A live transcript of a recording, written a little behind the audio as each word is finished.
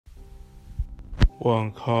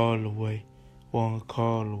One call away, one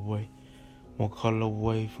call away, one call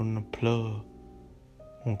away from the plug,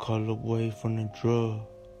 one call away from the drug,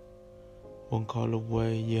 one call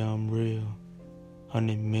away, yeah, I'm real.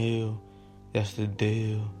 100 mil, that's the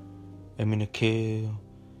deal. Aiming to kill,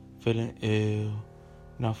 feeling ill,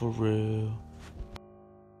 not for real.